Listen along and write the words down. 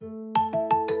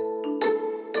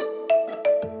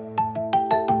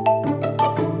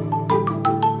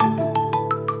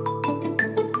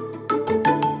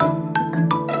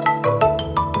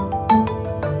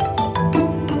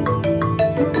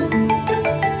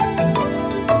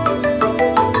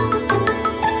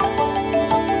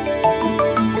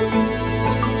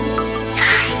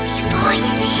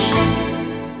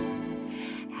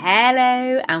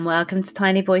welcome to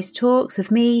Tiny Voice Talks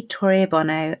with me, Toria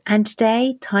Bono. And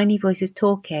today, Tiny Voice is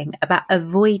talking about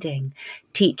avoiding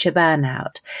teacher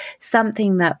burnout,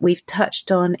 something that we've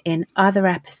touched on in other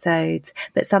episodes,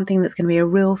 but something that's going to be a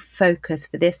real focus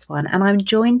for this one. And I'm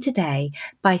joined today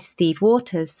by Steve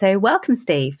Waters. So welcome,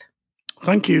 Steve.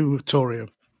 Thank you, Toria.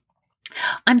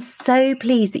 I'm so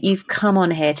pleased that you've come on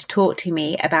here to talk to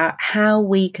me about how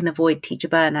we can avoid teacher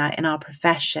burnout in our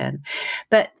profession.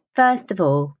 But first of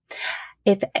all,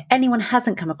 if anyone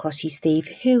hasn't come across you, Steve,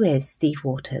 who is Steve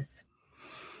Waters?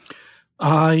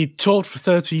 I taught for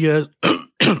 30 years,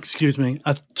 excuse me,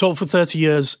 I taught for 30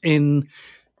 years in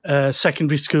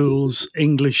secondary schools,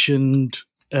 English and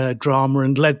drama,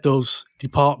 and led those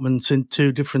departments in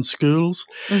two different schools.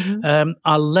 Mm-hmm.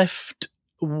 I left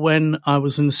when I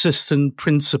was an assistant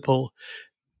principal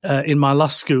in my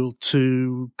last school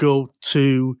to go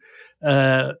to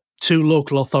two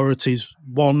local authorities,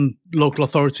 one local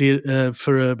authority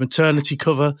for a maternity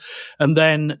cover. And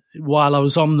then while I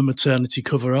was on the maternity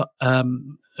cover, a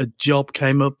job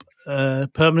came up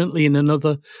permanently in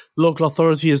another local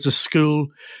authority as a school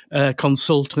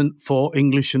consultant for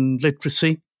English and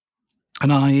literacy.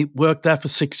 And I worked there for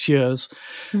 6 years,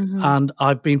 mm-hmm. and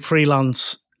I've been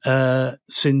freelance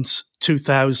since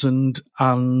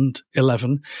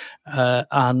 2011.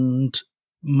 And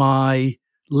my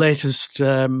latest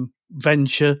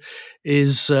venture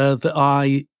is that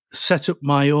I set up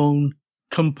my own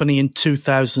company in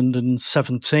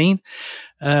 2017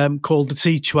 called the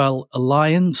Teach Well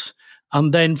Alliance.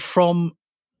 And then from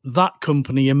that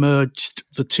company emerged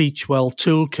the Teach Well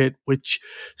Toolkit, which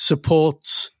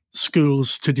supports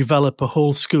schools to develop a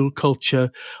whole school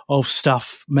culture of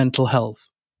staff mental health.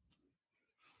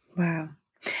 Wow.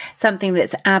 Something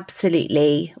that's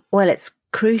absolutely, well, it's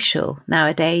crucial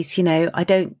nowadays. You know,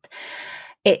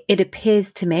 it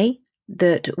appears to me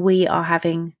that we are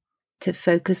having to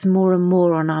focus more and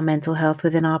more on our mental health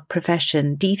within our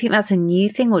profession. Do you think that's a new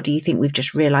thing, or do you think we've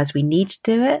just realised we need to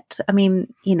do it? I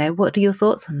mean, you know, what are your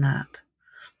thoughts on that?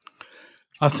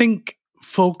 I think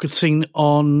focusing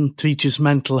on teachers'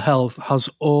 mental health has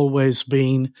always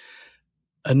been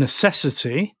a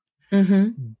necessity.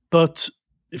 Mm-hmm. But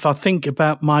if I think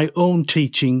about my own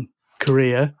teaching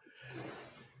career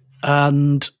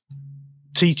and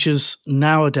teachers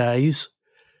nowadays,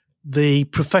 the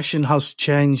profession has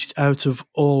changed out of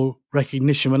all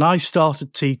recognition. When I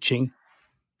started teaching,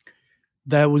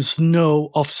 there was no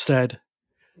Ofsted.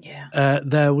 Yeah.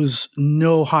 There was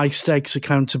no high-stakes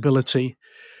accountability.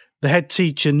 The head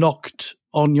teacher knocked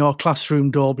on your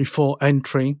classroom door before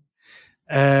entry.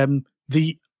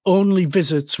 The only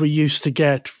visits we used to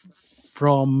get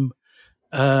from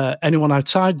anyone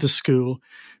outside the school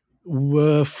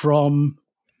were from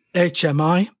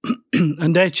HMI,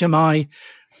 and HMI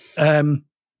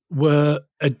were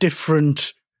a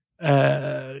different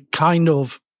kind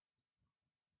of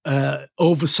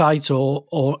oversight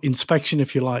or inspection,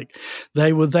 if you like.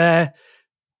 They were there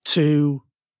to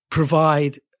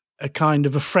provide a kind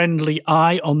of a friendly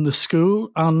eye on the school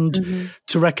and mm-hmm.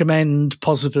 to recommend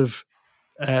positive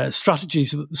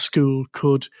strategies that the school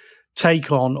could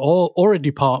take on, or a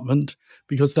department,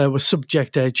 because there were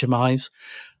subject HMIs.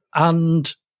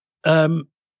 And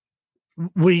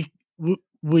we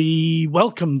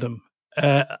welcomed them,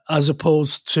 as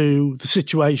opposed to the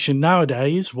situation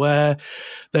nowadays where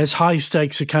there's high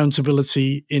stakes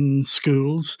accountability in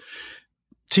schools.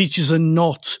 Teachers are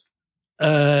not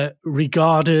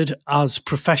regarded as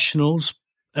professionals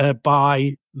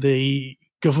by the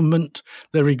government.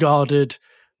 They're regarded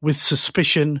with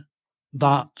suspicion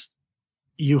that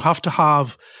you have to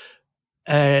have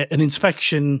an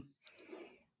inspection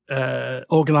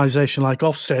organisation like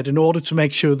Ofsted in order to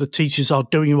make sure that teachers are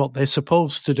doing what they're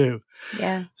supposed to do.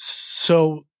 Yeah.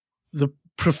 So the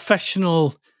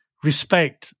professional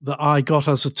respect that I got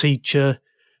as a teacher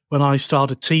when I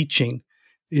started teaching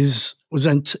is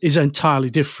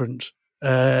entirely different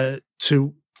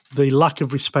to the lack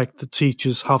of respect that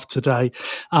teachers have today.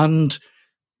 And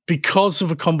because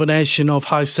of a combination of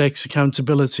high-stakes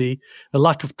accountability, a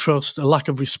lack of trust, a lack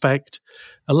of respect,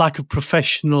 a lack of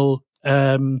professional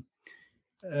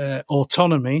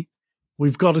autonomy,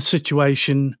 we've got a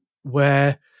situation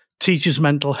where teachers'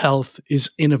 mental health is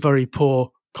in a very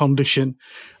poor condition.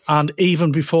 And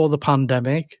even before the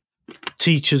pandemic,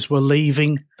 teachers were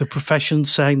leaving the profession,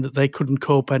 saying that they couldn't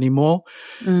cope anymore.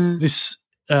 And it's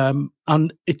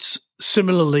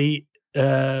similarly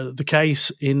the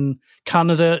case in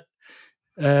Canada,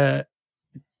 in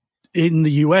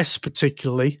the US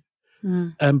particularly,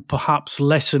 and perhaps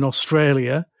less in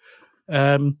Australia.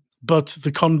 But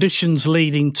the conditions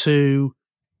leading to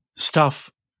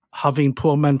staff having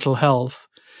poor mental health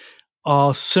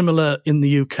are similar in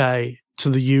the UK to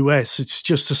the US. It's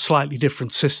just a slightly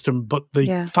different system, but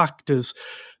the factors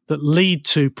that lead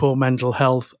to poor mental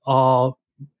health are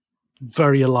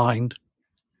very aligned.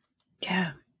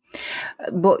 Yeah.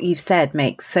 What you've said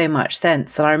makes so much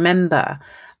sense. And I remember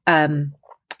the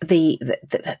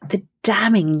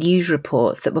damning news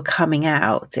reports that were coming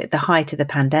out at the height of the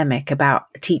pandemic about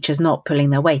teachers not pulling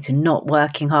their weight and not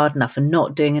working hard enough and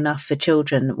not doing enough for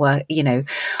children,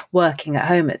 working at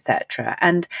home, etc.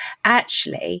 And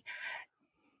actually,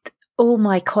 all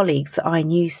my colleagues that I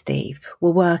knew, Steve,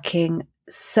 were working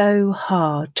so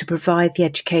hard to provide the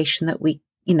education that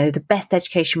the best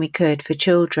education we could for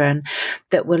children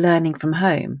that were learning from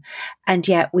home. And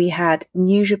yet we had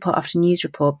news report after news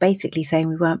report basically saying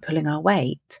we weren't pulling our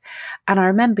weight. And I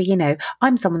remember,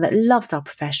 I'm someone that loves our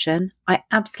profession. I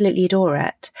absolutely adore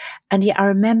it. And yet I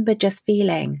remember just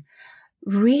feeling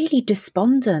really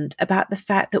despondent about the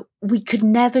fact that we could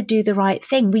never do the right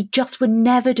thing. We just were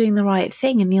never doing the right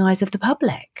thing in the eyes of the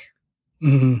public.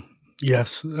 Mm-hmm.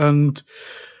 Yes. And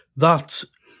that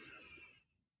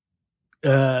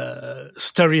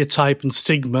stereotype and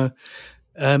stigma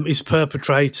is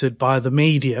perpetrated by the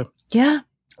media. Yeah.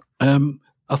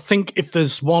 I think if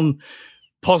there's one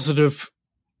positive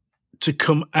to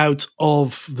come out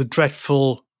of the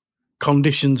dreadful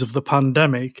conditions of the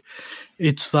pandemic,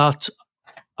 it's that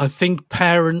I think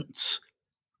parents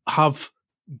have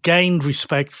gained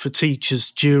respect for teachers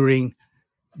during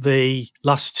the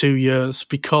last 2 years,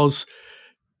 because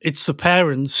it's the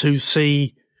parents who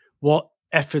see what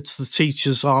efforts the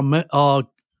teachers are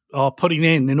putting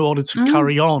in order to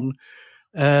carry on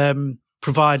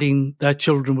providing their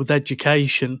children with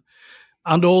education.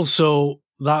 And also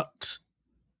that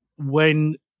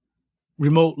when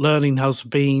remote learning has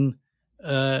been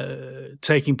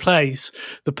taking place,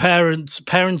 the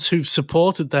parents who've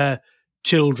supported their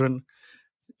children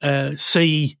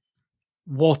see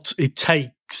what it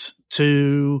takes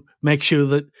to make sure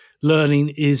that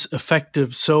learning is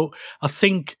effective. So I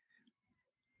think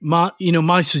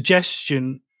my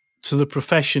suggestion to the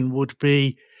profession would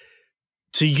be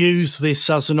to use this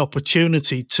as an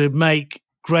opportunity to make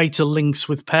greater links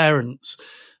with parents,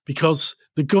 because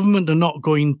the government are not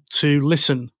going to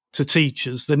listen to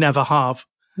teachers. They never have.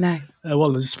 No.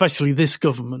 Well, especially this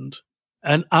government.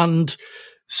 And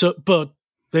so, but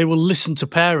they will listen to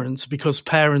parents because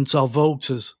parents are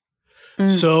voters.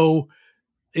 So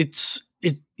it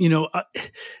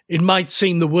might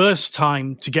seem the worst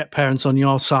time to get parents on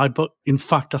your side, but in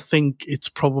fact, I think it's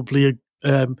probably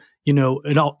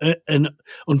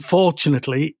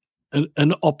unfortunately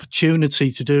an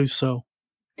opportunity to do so.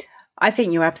 I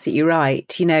think you're absolutely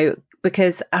right.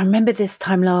 Because I remember this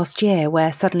time last year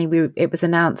where suddenly it was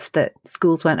announced that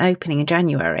schools weren't opening in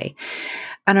January,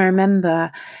 and I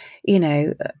remember,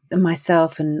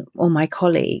 myself and all my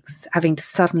colleagues having to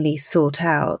suddenly sort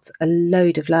out a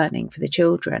load of learning for the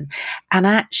children. And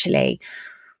actually,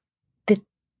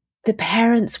 the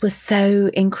parents were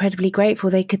so incredibly grateful.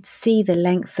 They could see the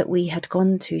lengths that we had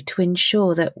gone to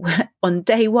ensure that on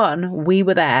day one, we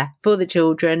were there for the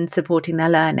children, supporting their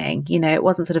learning. It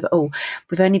wasn't sort of,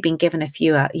 we've only been given a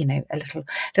few, a little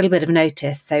bit of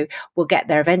notice, so we'll get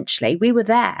there eventually. We were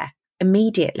there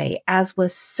immediately, as were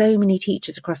so many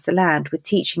teachers across the land, with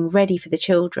teaching ready for the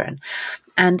children.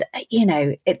 And,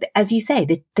 as you say,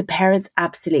 the parents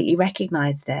absolutely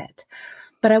recognised it.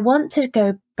 But I want to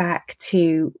go back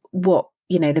to what,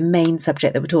 the main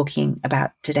subject that we're talking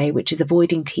about today, which is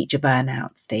avoiding teacher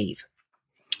burnout, Steve.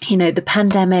 The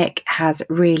pandemic has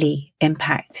really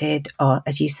impacted,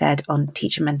 as you said, on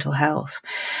teacher mental health.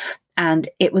 And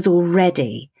it was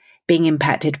already being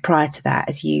impacted prior to that,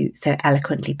 as you so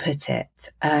eloquently put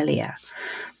it earlier.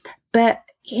 But,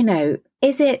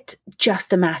 is it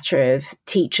just a matter of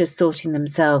teachers sorting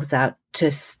themselves out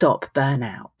to stop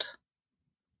burnout?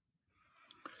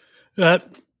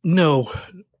 No,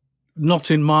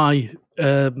 not in my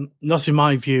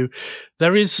view.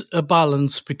 There is a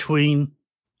balance between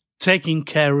taking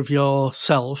care of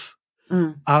yourself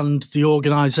and the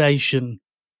organisation,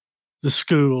 the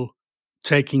school,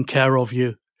 taking care of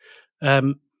you.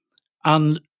 And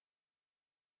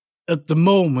at the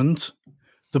moment,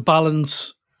 the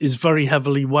balance is very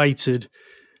heavily weighted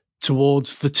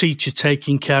towards the teacher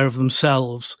taking care of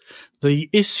themselves. The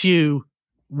issue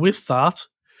with that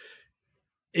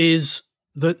is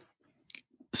that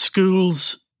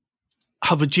schools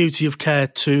have a duty of care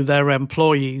to their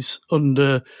employees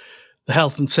under the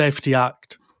Health and Safety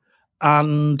Act,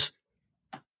 and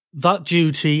that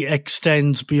duty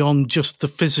extends beyond just the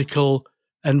physical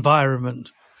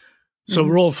environment. So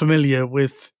we're all familiar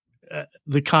with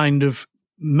the kind of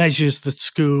measures that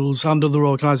schools and other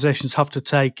organisations have to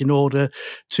take in order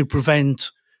to prevent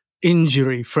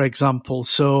injury, for example.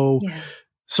 So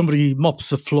somebody mops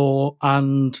the floor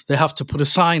and they have to put a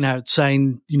sign out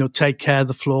saying, take care,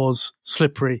 the floor's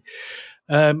slippery.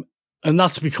 And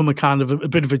that's become a kind of a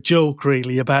bit of a joke,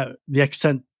 really, about the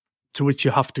extent to which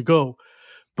you have to go.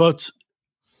 But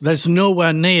there's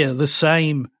nowhere near the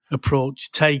same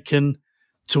approach taken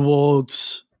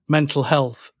towards mental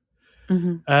health.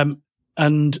 Mm-hmm.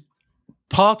 And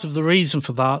part of the reason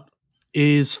for that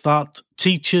is that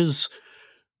teachers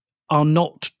are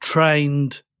not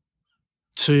trained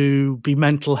to be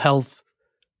mental health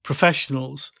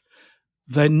professionals.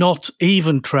 They're not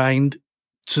even trained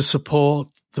to support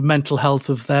the mental health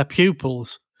of their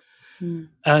pupils.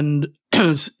 And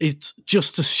it's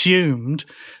just assumed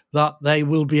that they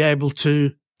will be able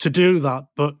to do that.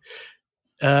 But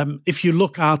if you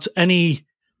look at any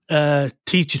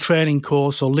teacher training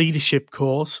course or leadership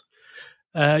course,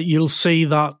 you'll see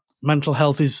that mental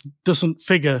health doesn't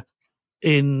figure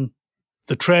in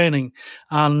the training.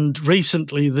 And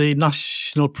recently, the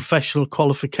National Professional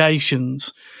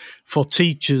Qualifications for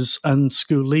teachers and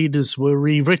school leaders were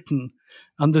rewritten,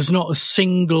 and there's not a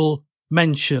single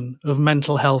mention of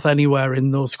mental health anywhere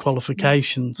in those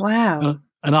qualifications. Wow.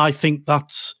 And I think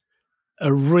that's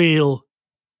a real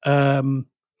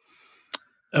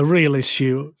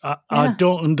issue. I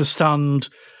don't understand.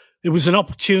 It was an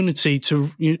opportunity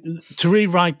to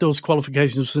rewrite those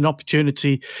qualifications. It was an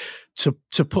opportunity to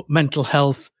put mental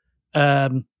health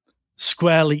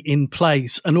squarely in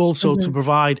place, and also to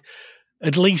provide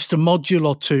at least a module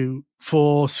or two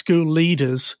for school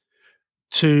leaders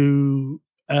to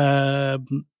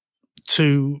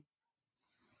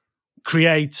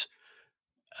create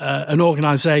an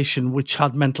organisation which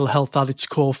had mental health at its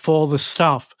core for the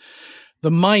staff.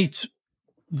 I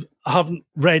haven't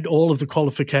read all of the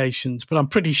qualifications, but I'm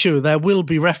pretty sure there will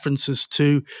be references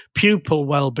to pupil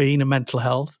well-being and mental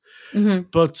health. Mm-hmm.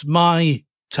 But my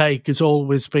take has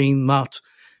always been that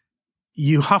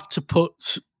you have to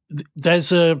put.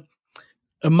 There's a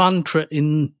mantra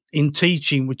in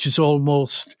teaching which is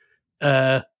almost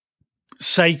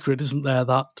sacred, isn't there?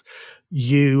 That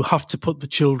you have to put the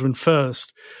children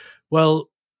first. Well,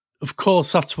 of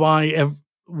course, that's why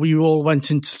we all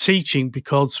went into teaching,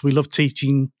 because we love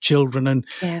teaching children and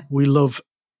we love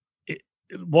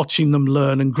watching them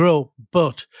learn and grow.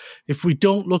 But if we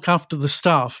don't look after the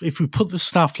staff, if we put the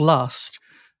staff last,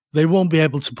 they won't be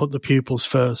able to put the pupils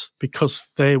first,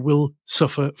 because they will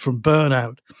suffer from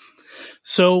burnout.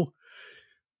 So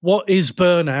what is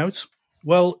burnout?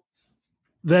 Well,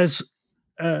 there's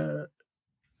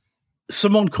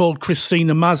someone called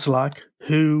Christina Maslach,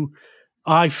 who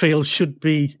I feel should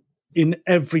be in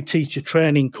every teacher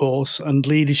training course and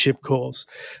leadership course.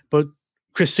 But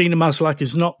Christina Maslach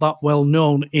is not that well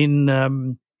known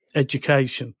in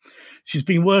education. She's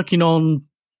been working on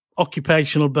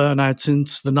occupational burnout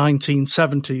since the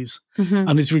 1970s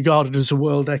and is regarded as a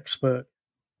world expert.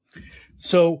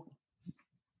 So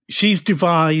she's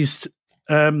devised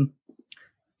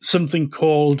something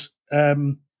called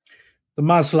the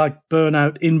Maslach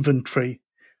Burnout Inventory,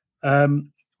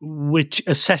 which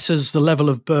assesses the level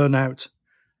of burnout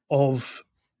of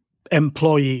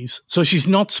employees. So she's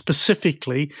not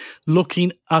specifically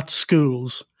looking at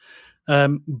schools,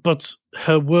 but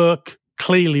her work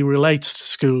clearly relates to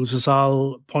schools, as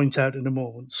I'll point out in a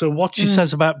moment. So what she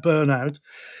says about burnout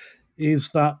is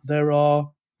that there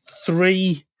are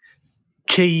 3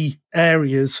 key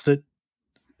areas that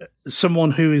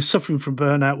someone who is suffering from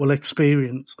burnout will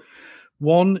experience.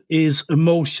 One is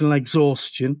emotional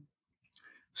exhaustion.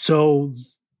 So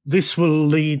this will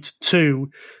lead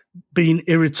to being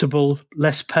irritable,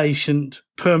 less patient,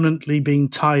 permanently being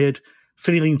tired,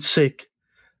 feeling sick,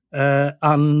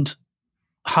 and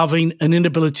having an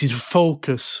inability to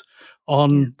focus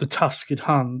on the task at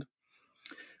hand.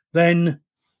 Then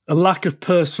a lack of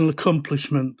personal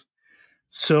accomplishment.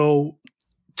 So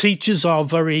teachers are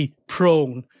very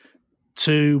prone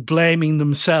to blaming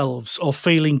themselves or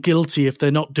feeling guilty if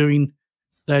they're not doing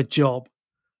their job.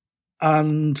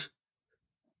 And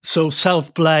so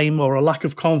self-blame or a lack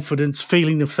of confidence,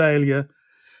 feeling of failure,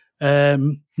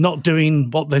 not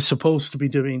doing what they're supposed to be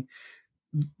doing,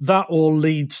 that all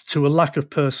leads to a lack of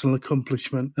personal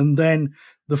accomplishment. And then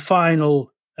the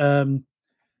final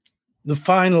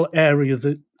area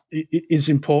that is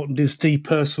important is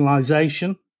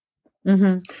depersonalization.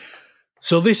 Mm-hmm.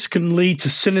 So this can lead to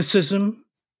cynicism,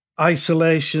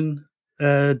 isolation,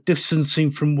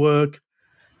 distancing from work,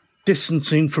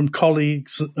 distancing from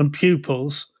colleagues and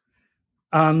pupils.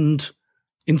 And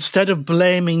instead of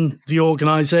blaming the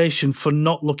organisation for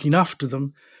not looking after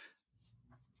them,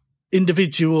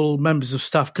 individual members of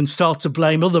staff can start to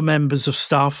blame other members of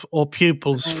staff or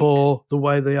pupils for the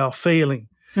way they are feeling.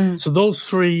 So those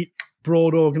three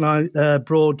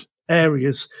broad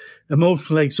areas,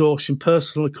 emotional exhaustion,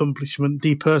 personal accomplishment,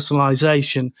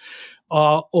 depersonalization,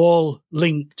 are all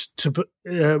linked to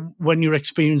when you're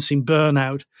experiencing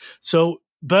burnout. So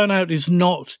burnout is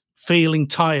not feeling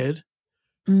tired.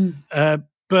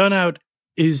 Burnout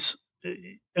is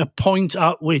a point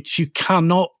at which you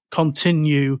cannot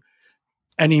continue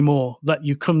anymore, that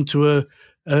you come to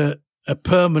a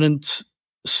permanent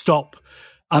stop,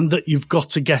 and that you've got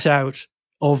to get out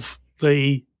of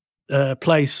the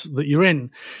place that you're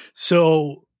in.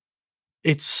 So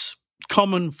it's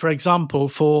common, for example,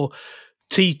 for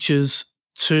teachers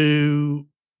to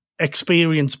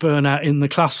experience burnout in the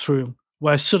classroom,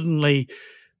 where suddenly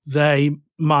they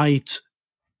might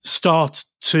start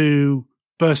to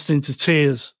burst into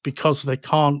tears because they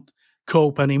can't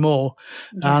cope anymore.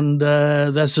 And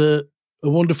there's a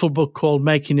wonderful book called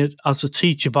Making It as a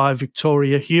Teacher by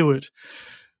Victoria Hewitt,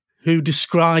 who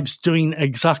describes doing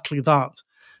exactly that.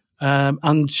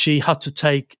 And she had to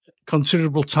take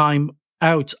considerable time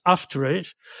out after it,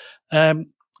 and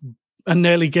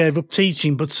nearly gave up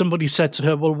teaching. But somebody said to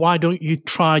her, well, why don't you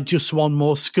try just one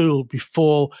more school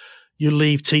before you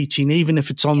leave teaching, even if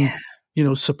it's on,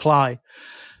 supply?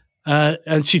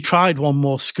 And she tried one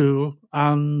more school,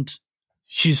 and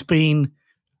she's been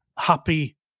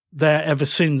happy there ever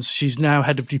since. She's now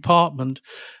head of department.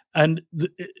 And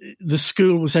the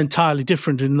school was entirely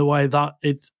different in the way that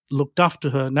it looked after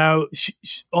her. Now,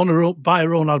 by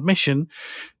her own admission,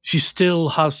 she still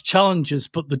has challenges,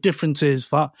 but the difference is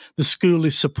that the school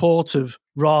is supportive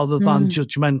rather than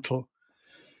judgmental.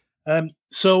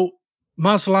 So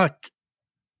Maslach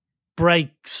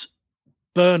breaks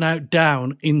burnout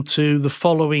down into the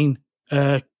following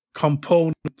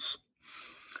components.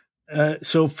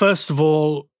 So first of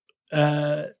all,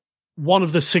 one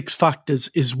of the 6 factors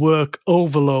is work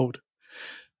overload.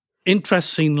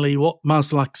 Interestingly, what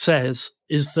Maslach says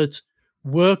is that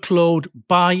workload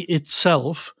by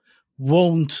itself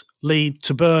won't lead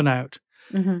to burnout.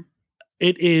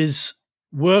 It is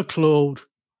workload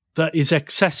that is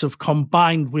excessive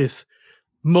combined with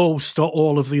most or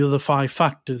all of the other 5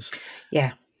 factors.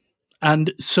 Yeah.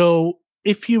 And so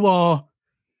if you are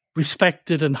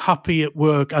respected and happy at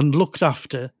work and looked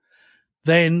after,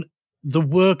 then the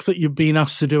work that you've been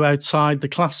asked to do outside the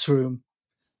classroom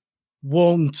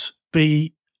won't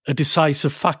be a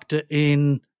decisive factor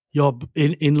in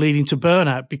leading to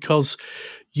burnout, because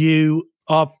you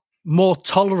are more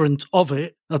tolerant of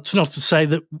it. That's not to say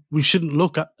that we shouldn't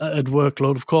look at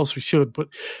workload. Of course we should, but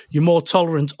you're more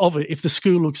tolerant of it if the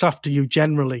school looks after you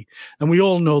generally. And we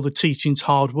all know that teaching's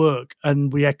hard work,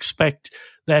 and we expect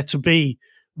there to be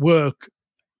work,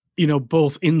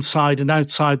 both inside and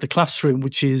outside the classroom,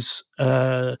 which is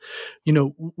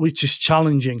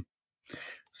challenging.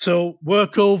 So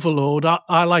work overload,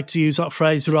 I like to use that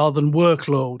phrase rather than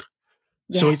workload.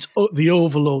 Yes. So it's the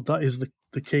overload that is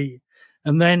the key.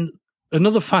 And then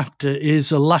another factor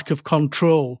is a lack of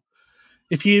control.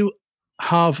 If you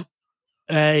have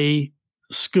a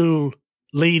school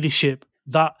leadership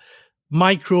that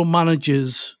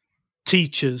micromanages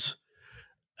teachers,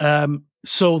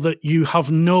 so that you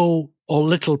have no or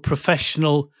little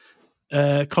professional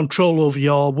control over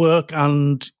your work,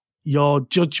 and your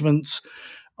judgments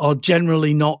are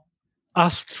generally not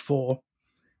asked for,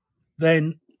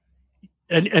 then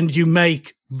and you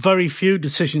make very few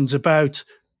decisions about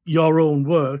your own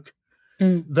work,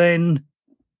 then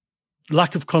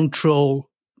lack of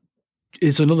control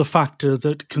is another factor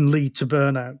that can lead to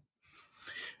burnout.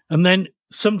 And then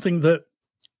something that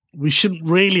we shouldn't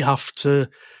really have to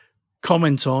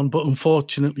comment on, but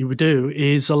unfortunately we do,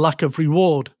 is a lack of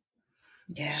reward.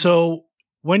 Yeah. So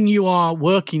when you are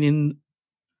working in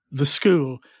the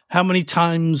school, how many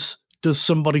times does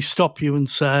somebody stop you and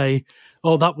say,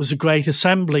 oh, that was a great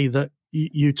assembly that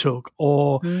you took,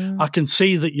 or I can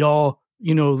see that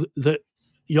that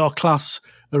your class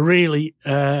are really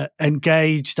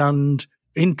engaged and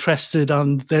interested,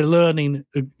 and they're learning,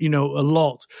 a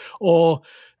lot, or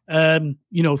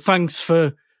thanks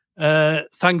for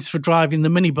driving the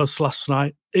minibus last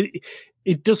night.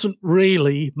 It doesn't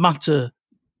really matter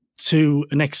to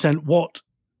an extent what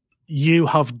you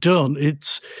have done.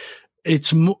 It's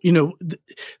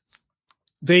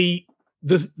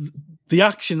the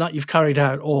action that you've carried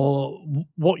out, or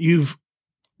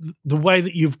the way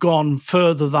that you've gone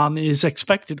further than is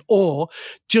expected, or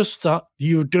just that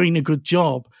you're doing a good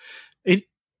job.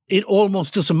 It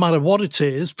almost doesn't matter what it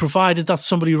is, provided that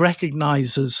somebody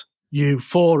recognizes you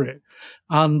for it.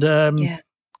 And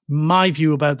my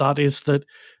view about that is that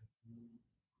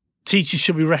teachers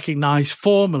should be recognised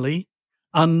formally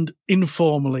and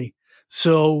informally.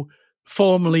 So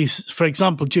formally, for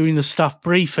example, during the staff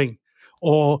briefing,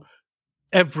 or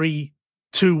every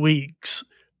 2 weeks,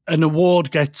 an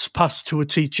award gets passed to a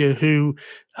teacher who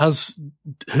has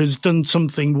done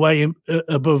something way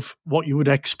above what you would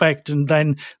expect, and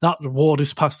then that award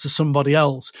is passed to somebody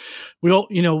else.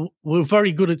 We're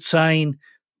very good at saying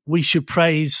we should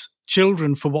praise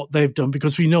children for what they've done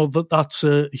because we know that that's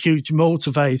a huge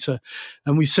motivator,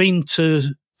 and we seem to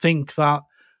think that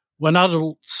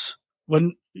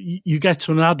when you get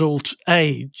to an adult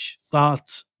age,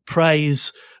 that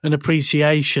praise and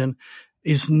appreciation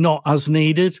is not as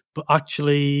needed, but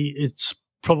actually it's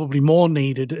probably more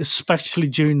needed, especially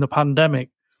during the pandemic.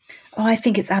 Oh, I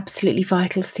think it's absolutely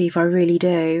vital, Steve. I really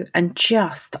do. And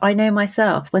I know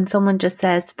myself, when someone just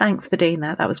says, thanks for doing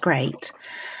that, that was great.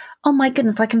 Oh my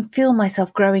goodness, I can feel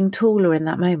myself growing taller in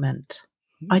that moment.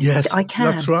 I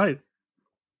can. That's right.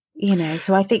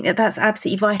 So I think that's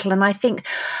absolutely vital. And I think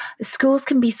schools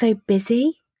can be so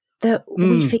busy that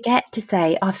we forget to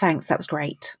say, oh, thanks, that was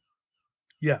great.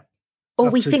 Yeah. Or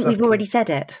we think we've already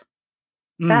said it.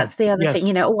 That's the other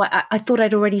thing, I thought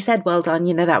I'd already said, well done,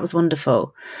 that was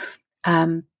wonderful.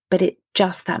 But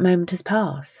that moment has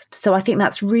passed. So I think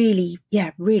that's really,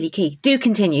 really key. Do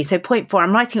continue. So point 4,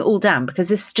 I'm writing it all down because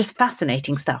this is just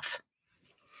fascinating stuff.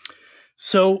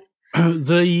 So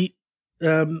the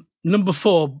number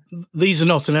 4, these are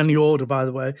not in any order, by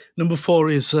the way. Number 4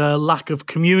 is lack of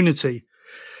community.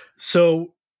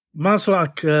 So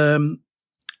Maslach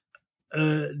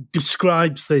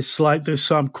describes this like this,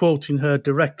 so I'm quoting her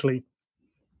directly.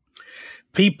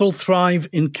 People thrive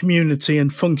in community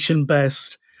and function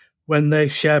best when they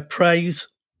share praise,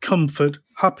 comfort,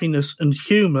 happiness, and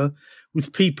humour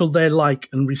with people they like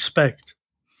and respect.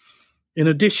 In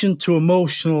addition to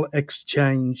emotional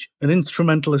exchange and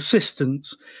instrumental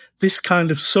assistance, this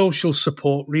kind of social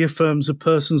support reaffirms a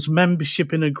person's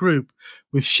membership in a group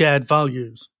with shared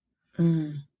values.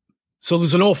 So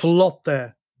there's an awful lot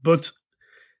there. But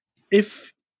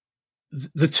if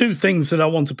the 2 things that I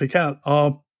want to pick out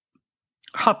are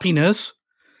happiness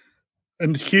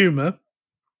and humour.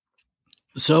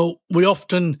 So we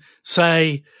often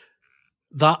say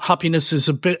that happiness is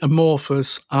a bit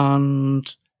amorphous and,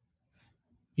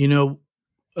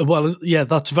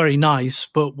 that's very nice,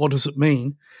 but what does it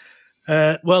mean?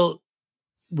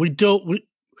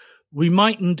 We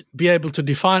mightn't be able to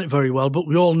define it very well, but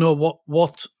we all know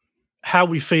how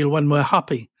we feel when we're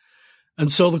happy.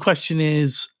 And so the question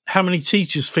is, how many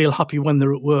teachers feel happy when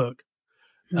they're at work?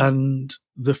 And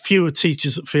the fewer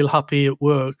teachers that feel happy at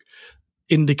work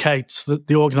indicates that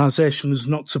the organisation is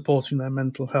not supporting their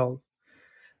mental health.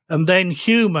 And then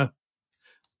humour.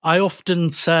 I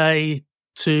often say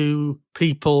to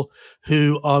people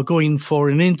who are going for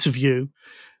an interview,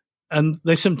 and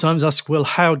they sometimes ask, well,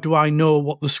 how do I know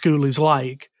what the school is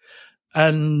like?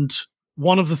 And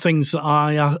one of the things that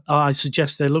I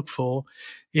suggest they look for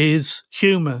is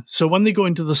humour. So when they go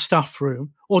into the staff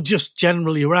room, or just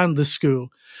generally around the school,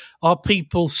 are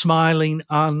people smiling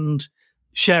and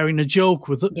sharing a joke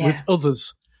with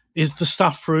others? Is the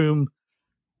staff room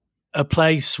a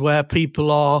place where people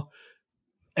are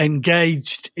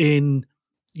engaged in,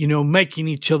 making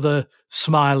each other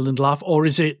smile and laugh, or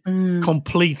is it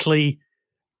completely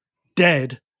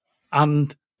dead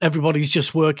and everybody's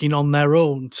just working on their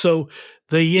own? So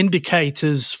the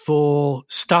indicators for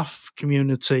staff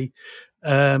community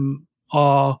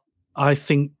are, I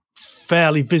think,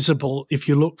 fairly visible if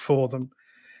you look for them.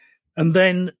 And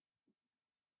then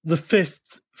the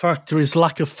 5th factor is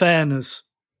lack of fairness.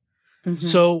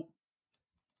 So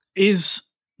is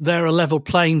there a level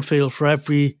playing field for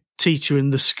every teacher in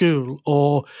the school,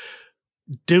 or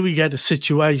do we get a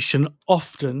situation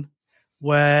often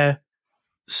where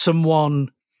someone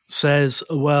says,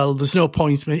 well, there's no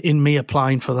point in me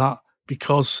applying for that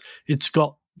because it's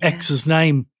got X's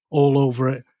name all over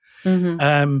it.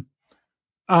 And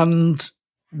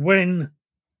when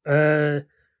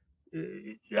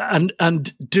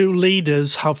and do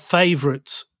leaders have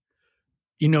favourites?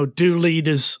 Do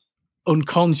leaders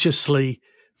unconsciously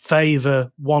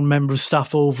favour one member of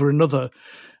staff over another?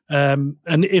 And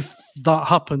if that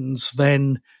happens,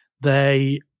 then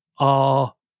they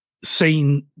are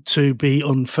seen to be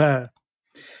unfair.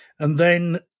 And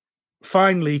then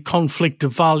finally, conflict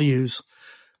of values.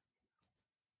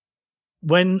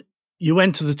 When you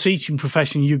enter the teaching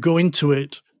profession, you go into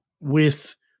it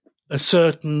with a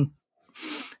certain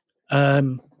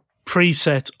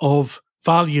preset of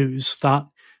values that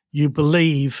you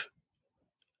believe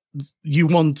you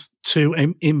want to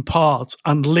impart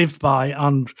and live by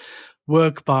and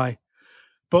work by.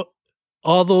 But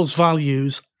are those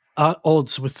values at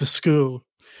odds with the school.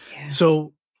 Yeah.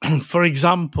 So, for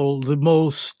example, the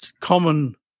most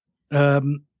common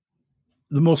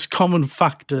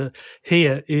factor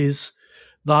here is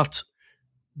that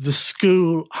the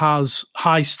school has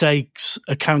high stakes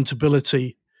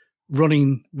accountability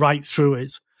running right through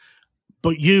it,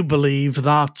 but you believe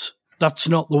that that's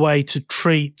not the way to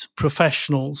treat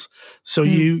professionals. So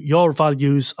your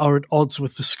values are at odds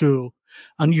with the school,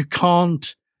 and you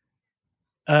can't.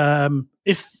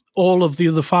 If all of the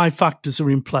other 5 factors are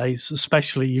in place,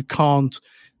 especially, you can't.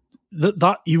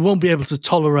 That you won't be able to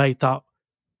tolerate that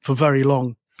for very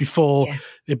long before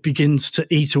it begins to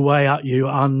eat away at you,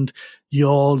 and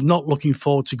you're not looking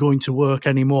forward to going to work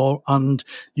anymore, and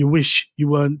you wish you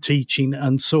weren't teaching,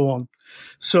 and so on.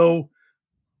 So,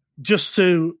 just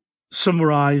to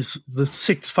summarize, the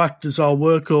 6 factors are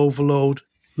work overload,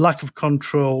 lack of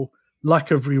control,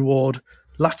 lack of reward,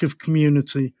 lack of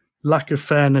community, lack of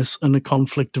fairness, and a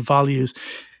conflict of values.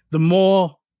 The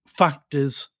more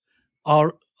those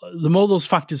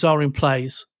factors are in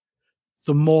place,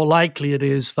 the more likely it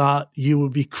is that you will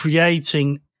be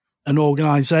creating an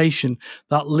organization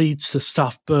that leads to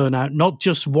staff burnout, not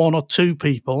just 1 or 2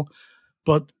 people,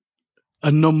 but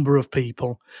a number of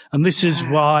people. And this is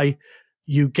why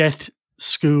you get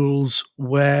schools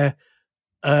where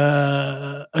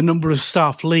a number of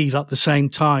staff leave at the same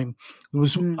time.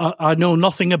 I know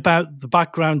nothing about the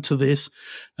background to this,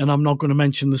 and I'm not going to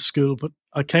mention the school, but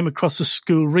I came across a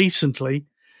school recently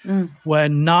where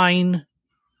 9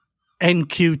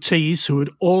 NQTs who had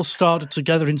all started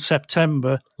together in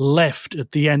September left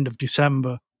at the end of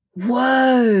December.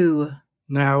 Whoa.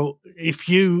 Now,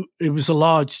 it was a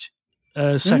large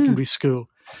secondary school.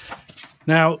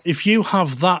 Now, if you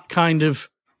have that kind of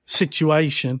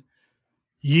situation,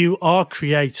 you are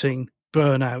creating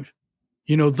burnout.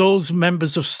 Those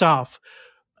members of staff,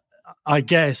 I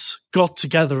guess, got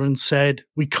together and said,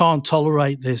 we can't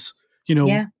tolerate this.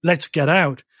 Let's get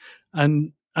out.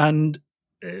 And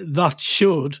that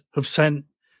should have sent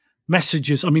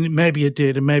messages. I mean, maybe it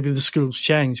did, and maybe the schools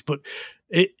changed, but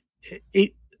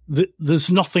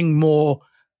there's nothing more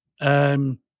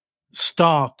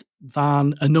stark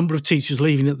than a number of teachers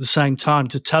leaving at the same time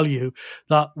to tell you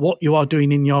that what you are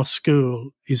doing in your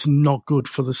school is not good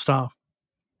for the staff.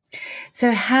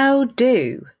 So how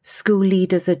do school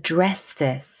leaders address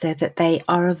this so that they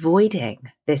are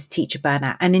avoiding this teacher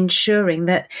burnout and ensuring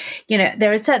that,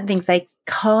 there are certain things they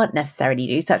can't necessarily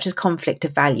do, such as conflict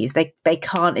of values. They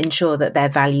can't ensure that their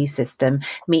value system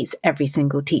meets every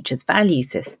single teacher's value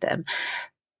system.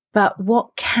 But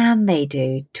what can they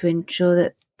do to ensure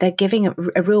that they're giving a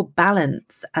real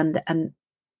balance and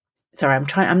sorry,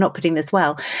 I'm not putting this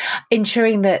well,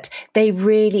 ensuring that they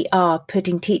really are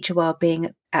putting teacher wellbeing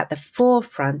at the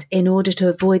forefront in order to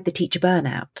avoid the teacher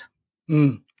burnout?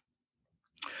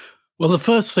 Well, the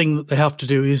first thing that they have to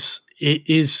do is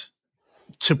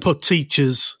to put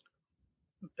teachers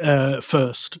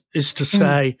first, is to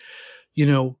say,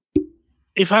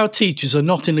 if our teachers are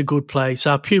not in a good place,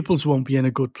 our pupils won't be in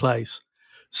a good place.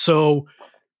 So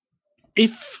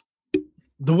if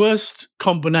the worst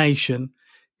combination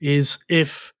is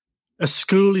if a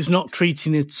school is not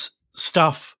treating its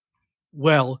staff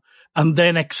well and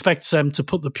then expects them to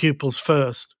put the pupils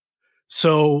first.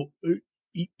 So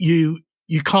you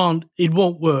can't, it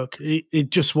won't work. It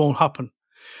just won't happen.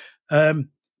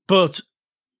 But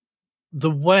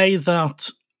the way that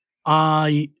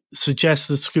I suggest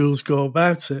that schools go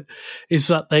about it is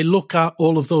that they look at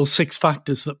all of those 6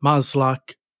 factors that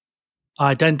Maslach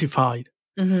identified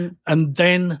and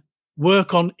then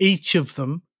work on each of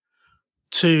them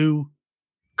to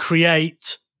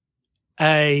create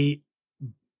a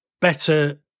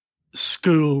better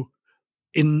school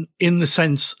in the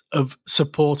sense of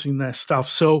supporting their staff.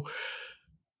 So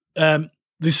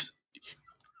this,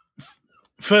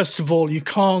 first of all, you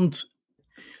can't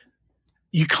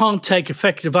take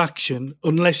effective action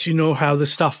unless you know how the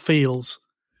staff feels.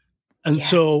 And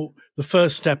so the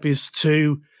first step is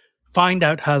to find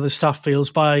out how the staff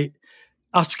feels by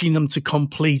asking them to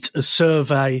complete a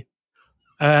survey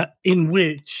in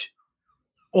which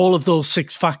all of those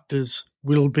 6 factors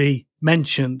will be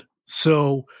mentioned.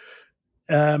 So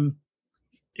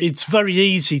it's very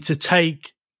easy to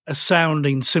take a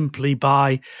sounding simply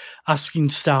by asking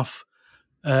staff,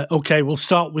 okay, we'll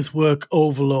start with work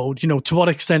overload. To what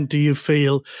extent do you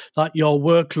feel that your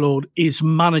workload is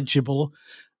manageable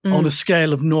on a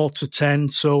scale of 0 to 10?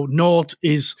 So 0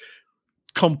 is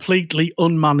completely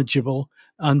unmanageable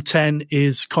and 10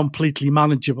 is completely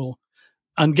manageable,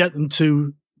 and get them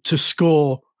to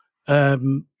score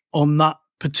on that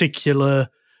particular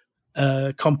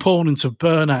component of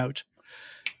burnout.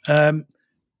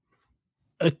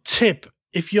 a tip,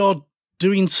 if you're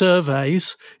doing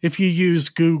surveys, if you use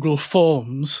Google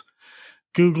Forms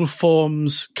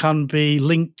can be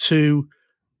linked to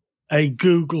a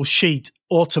Google Sheet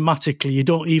automatically. You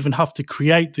don't even have to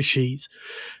create the sheet.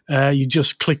 You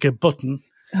just click a button.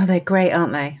 Oh, they're great,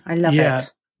 aren't they? I love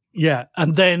it. Yeah.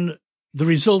 And then the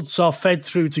results are fed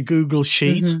through to Google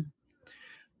Sheet.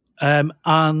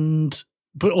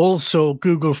 But also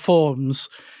Google Forms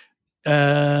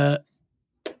collates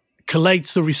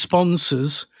the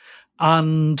responses,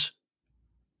 and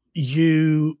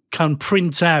you can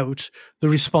print out the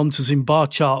responses in bar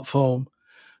chart form.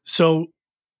 So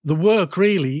the work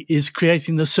really is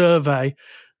creating the survey,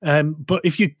 but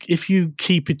if you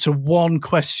keep it to one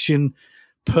question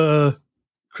per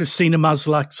Christina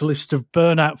Maslach's list of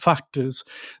burnout factors,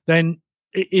 then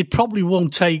it probably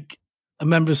won't take a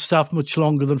member of staff much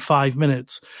longer than 5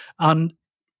 minutes, and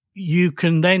you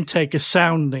can then take a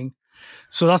sounding.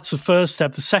 So that's the first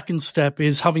step. The second step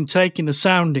is, having taken a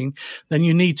sounding, then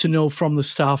you need to know from the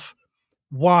staff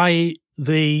why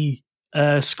the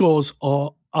scores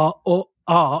are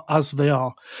as they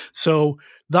are. So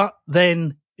that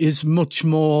then is much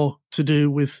more to do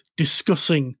with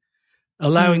discussing,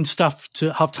 allowing staff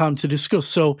to have time to discuss.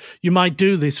 So you might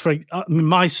do this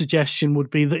my suggestion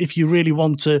would be that if you really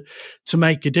want to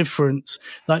make a difference,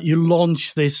 that you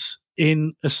launch this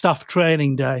in a staff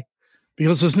training day,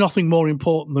 because there's nothing more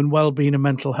important than well-being and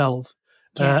mental health.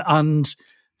 But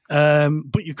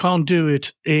you can't do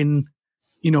it in,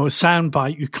 a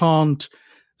soundbite. You can't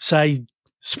say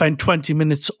spend 20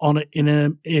 minutes on it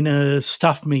in a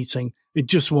staff meeting. It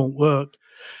just won't work.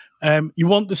 You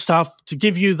want the staff to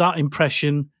give you that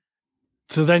impression,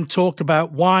 to then talk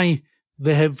about why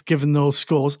they have given those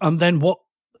scores, and then what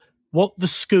the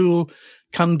school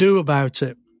can do about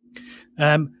it.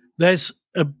 There's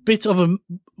a bit of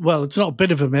it's not a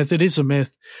bit of a myth, it is a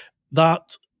myth,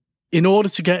 that in order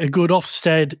to get a good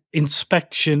Ofsted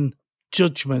inspection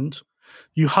judgment,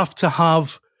 you have to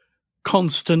have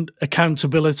constant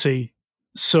accountability.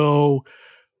 So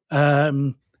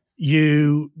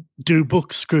you do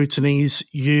book scrutinies,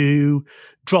 you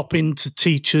drop into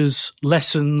teachers'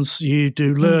 lessons, you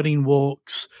do learning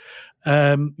walks,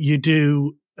 you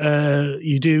do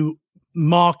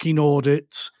marking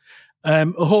audits,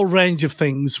 a whole range of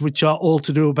things which are all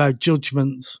to do about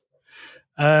judgments.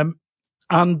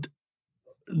 And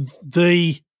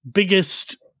the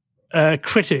biggest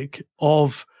critic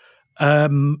of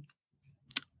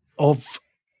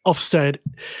Ofsted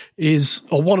is,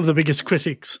 or one of the biggest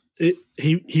critics,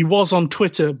 he was on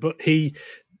Twitter, but he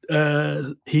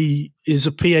is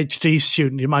a PhD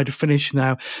student. He might have finished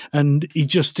now, and he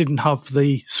just didn't have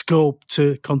the scope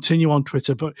to continue on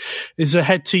Twitter. But is a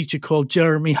head teacher called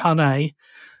Jeremy Hannay,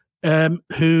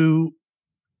 who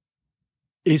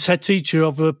is head teacher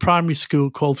of a primary school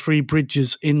called Three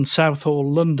Bridges in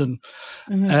Southall, London.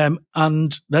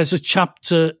 And there's a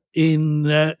chapter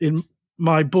in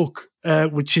my book,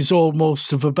 which is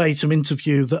almost a verbatim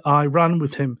interview that I ran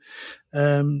with him.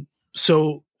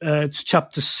 It's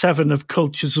chapter 7 of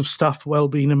Cultures of Staff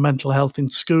Wellbeing and Mental Health in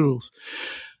Schools.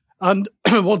 And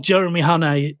what Jeremy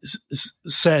Hannay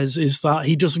says is that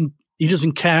he doesn't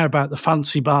care about the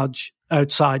fancy badge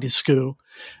outside his school.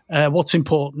 What's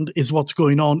important is what's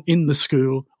going on in the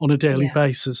school on a daily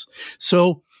basis.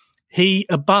 So he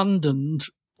abandoned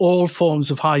all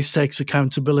forms of high-stakes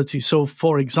accountability. So,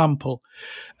 for example,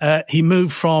 he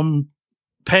moved from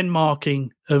pen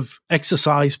marking of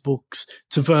exercise books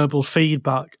to verbal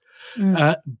feedback.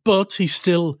 But he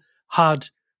still had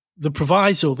the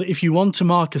proviso that if you want to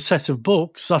mark a set of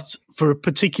books, that's for a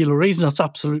particular reason, that's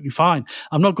absolutely fine.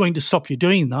 I'm not going to stop you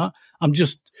doing that. I'm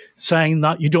just saying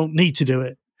that you don't need to do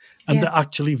it, and that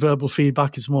actually verbal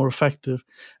feedback is more effective.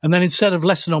 And then instead of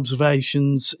lesson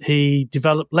observations, he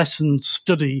developed lesson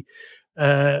study,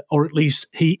 or at least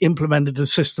he implemented a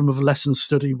system of lesson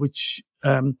study, which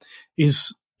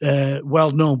is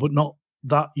well known but not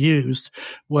that used,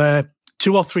 where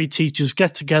 2 or 3 teachers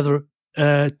get together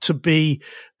to be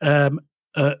a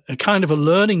kind of a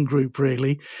learning group,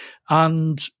 really,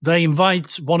 and they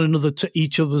invite one another to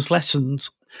each other's lessons,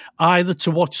 either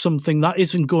to watch something that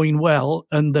isn't going well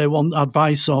and they want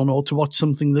advice on, or to watch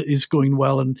something that is going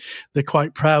well and they're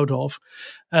quite proud of.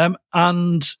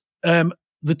 And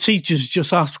the teachers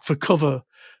just ask for cover,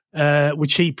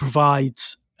 which he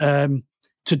provides to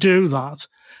do that.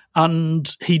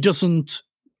 And he doesn't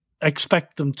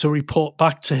expect them to report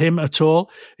back to him at all.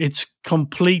 It's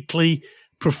completely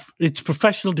it's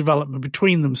professional development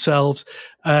between themselves,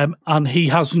 and he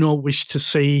has no wish to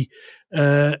see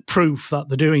proof that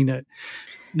they're doing it.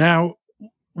 Now,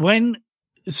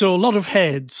 so a lot of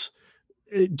heads,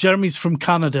 Jeremy's from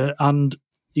Canada, and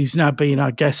he's now been,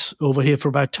 I guess, over here for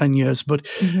about 10 years. But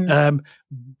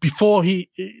before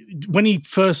when he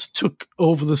first took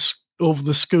over the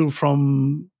school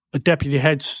from a deputy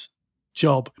head's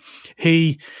job,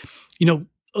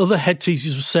 other head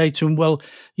teachers would say to him, well,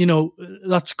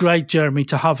 that's great, Jeremy,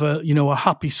 to have a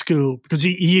happy school, because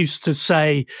he used to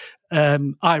say,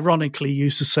 ironically,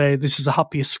 this is the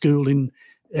happiest school in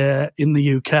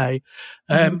the UK.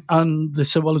 And they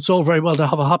said, well, it's all very well to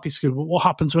have a happy school, but what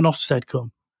happens when Ofsted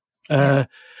come?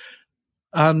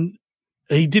 And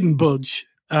he didn't budge.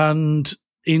 And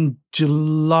in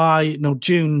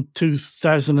June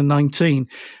 2019,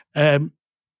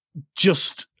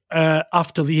 just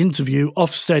after the interview,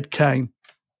 Ofsted came,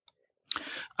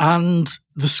 and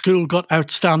the school got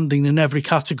outstanding in every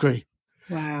category.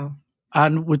 Wow.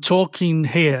 And we're talking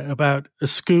here about a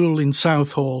school in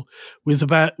Southall with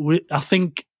I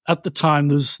think at the time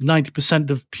there was 90%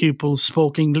 of pupils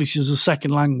spoke English as a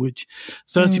second language.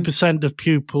 30% of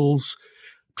pupils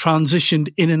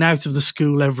transitioned in and out of the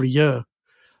school every year,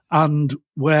 and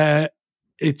where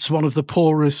it's one of the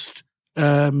poorest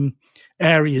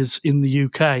areas in the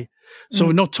UK. So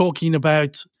we're not talking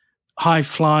about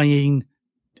high-flying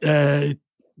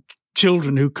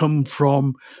children who come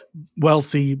from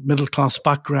wealthy middle-class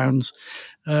backgrounds.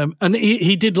 And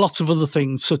he did lots of other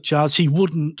things, such as he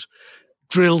wouldn't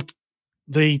drill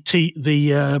the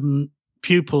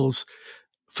pupils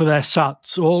for their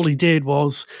SATs. All he did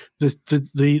was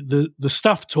the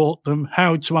staff taught them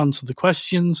how to answer the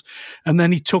questions, and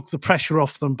then he took the pressure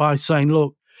off them by saying,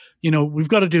 look, we've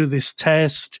got to do this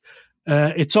test.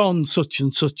 It's on such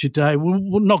and such a day.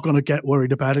 We're not going to get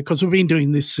worried about it because we've been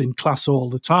doing this in class all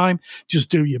the time. Just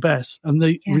do your best. And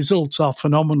the results are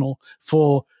phenomenal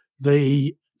for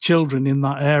the children in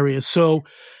that area. So,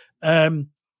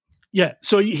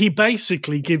 so he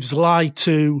basically gives lie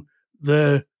to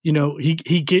the,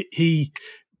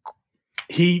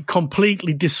 he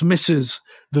completely dismisses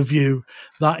the view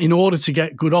that in order to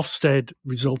get good Ofsted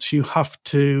results, you have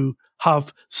to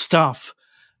have staff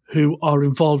who are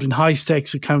involved in high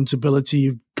stakes accountability.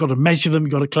 You've got to measure them.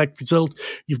 You've got to collect results.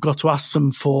 You've got to ask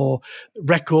them for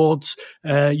records.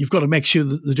 You've got to make sure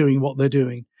that they're doing what they're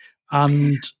doing.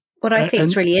 And what I think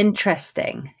is really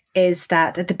interesting is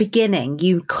that at the beginning,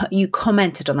 you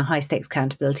commented on the high stakes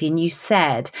accountability, and you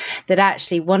said that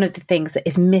actually one of the things that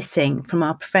is missing from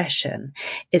our profession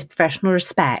is professional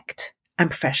respect and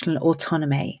professional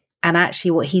autonomy. And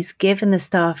actually what he's given the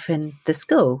staff in the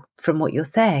school, from what you're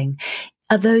saying,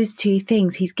 are those two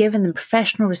things. He's given them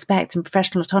professional respect and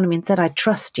professional autonomy and said, I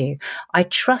trust you. I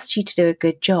trust you to do a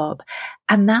good job.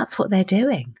 And that's what they're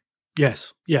doing.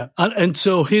 Yes. Yeah. And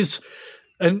so he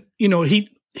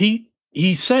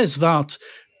says that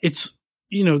it's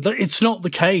not the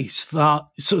case that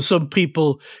some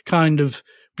people kind of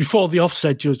before the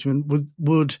Ofsted judgment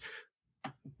would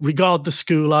regard the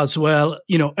school as, well,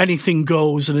 anything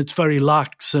goes and it's very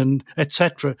lax and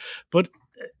etc. But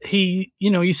he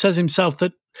says himself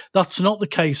that that's not the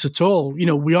case at all.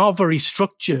 We are very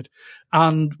structured,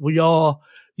 and we are,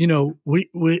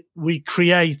 we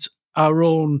create our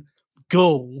own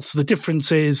goals. The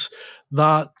difference is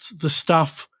that the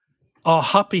staff are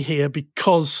happy here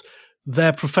because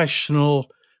their professional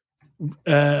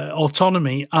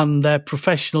autonomy and their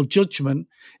professional judgment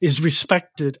is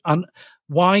respected. And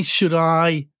why should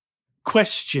I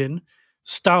question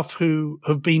staff who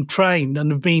have been trained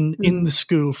and have been in the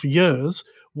school for years?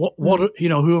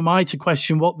 Who am I to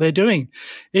question what they're doing?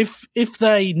 If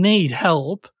they need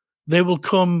help, they will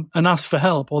come and ask for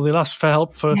help, or they'll ask for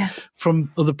help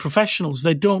from other professionals.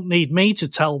 They don't need me to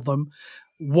tell them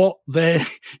what they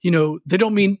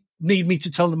don't need me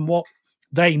to tell them what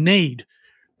they need.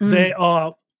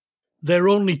 They're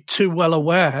only too well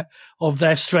aware of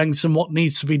their strengths and what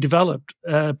needs to be developed.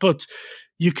 But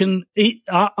you can.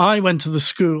 I went to the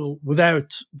school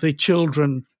without the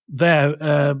children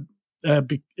there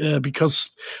because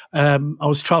I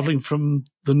was travelling from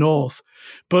the north.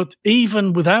 But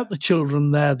even without the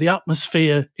children there, the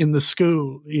atmosphere in the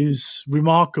school is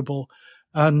remarkable,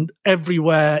 and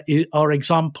everywhere are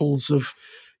examples of,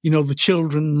 the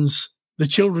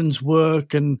children's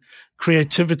work and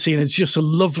creativity, and it's just a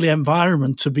lovely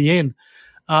environment to be in.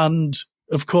 And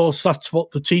of course, that's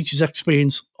what the teachers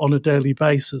experience on a daily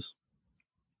basis.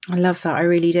 I love that. I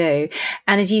really do.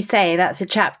 And as you say, that's a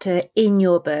chapter in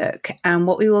your book. And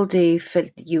what we will do for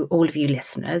you, all of you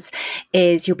listeners,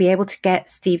 is you'll be able to get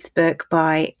Steve's book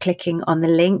by clicking on the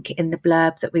link in the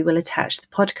blurb that we will attach to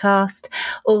the podcast.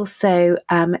 Also,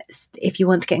 if you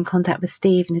want to get in contact with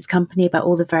Steve and his company about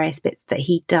all the various bits that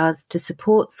he does to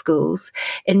support schools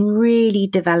in really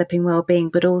developing well-being,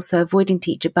 but also avoiding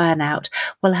teacher burnout,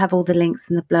 we'll have all the links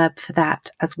in the blurb for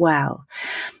that as well.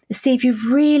 Steve, you've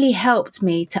really helped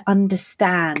me to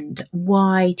understand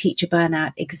why teacher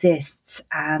burnout exists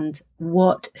and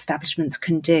what establishments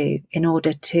can do in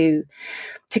order to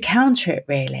counter it,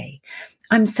 really.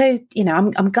 I'm so,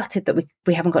 I'm gutted that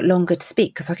we haven't got longer to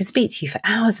speak, because I could speak to you for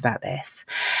hours about this.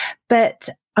 But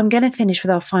I'm going to finish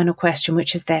with our final question,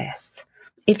 which is this.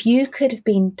 If you could have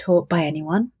been taught by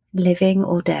anyone, living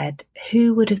or dead,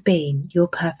 who would have been your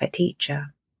perfect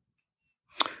teacher?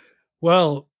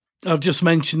 Well, I've just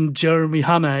mentioned Jeremy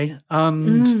Hannay,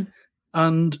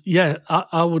 and yeah,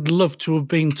 I would love to have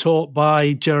been taught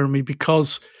by Jeremy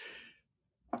because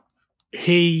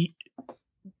he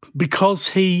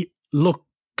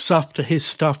looks after his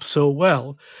staff so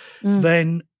well.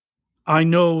 Then I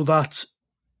know that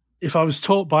if I was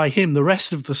taught by him, the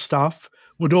rest of the staff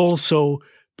would also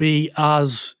be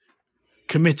as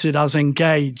committed, as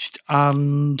engaged,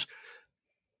 and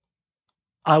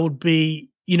I would be.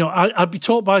 I'd be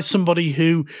taught by somebody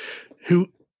who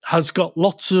has got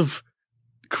lots of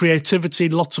creativity,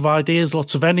 lots of ideas,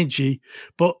 lots of energy,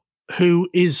 but who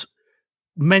is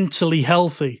mentally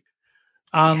healthy.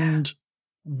 And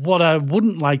what I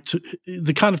wouldn't like to,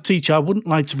 the kind of teacher I wouldn't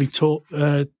like to be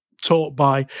taught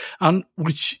by, and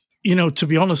which, to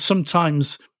be honest,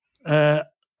 sometimes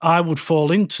I would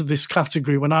fall into this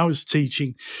category when I was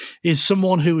teaching, is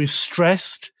someone who is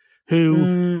stressed,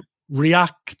 who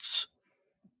reacts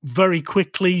very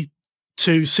quickly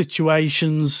to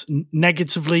situations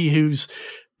negatively, who's,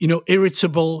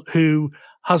 irritable, who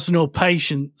has no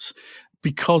patience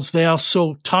because they are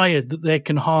so tired that they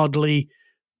can hardly,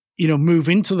 move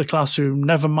into the classroom,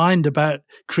 never mind about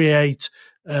create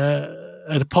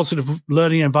a positive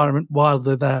learning environment while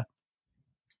they're there.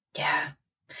 Yeah.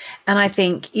 And I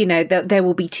think, that there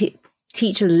will be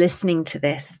teachers listening to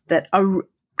this that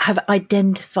have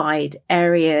identified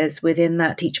areas within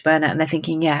that teacher burnout, and they're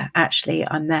thinking, yeah, actually,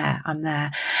 I'm there.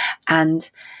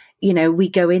 And, we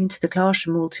go into the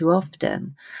classroom all too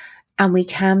often, and we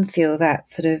can feel that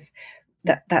sort of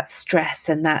that stress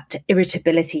and that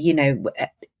irritability,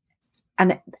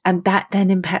 and that then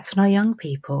impacts on our young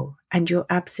people. And you're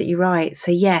absolutely right.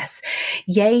 So yes,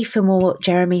 yay for more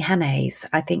Jeremy Hannays.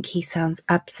 I think he sounds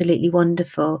absolutely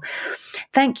wonderful.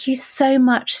 Thank you so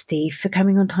much, Steve, for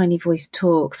coming on Tiny Voice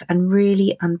Talks and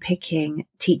really unpicking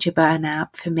teacher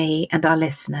burnout for me and our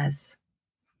listeners.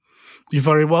 You're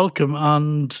very welcome.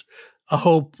 And I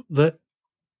hope that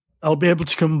I'll be able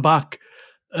to come back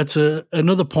at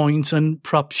another point and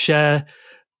perhaps share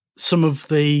some of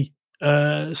the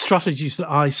strategies that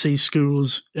I see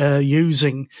schools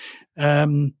using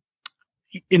in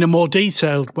a more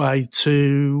detailed way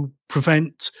to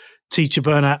prevent teacher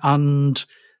burnout and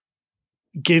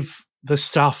give the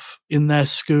staff in their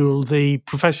school the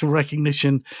professional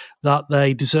recognition that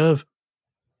they deserve.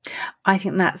 I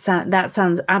think that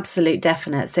sounds absolute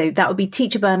definite. So that would be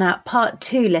Teacher Burnout Part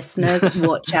 2, listeners.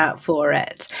 Watch out for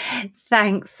it.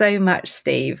 Thanks so much,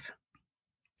 Steve.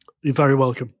 You're very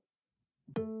welcome.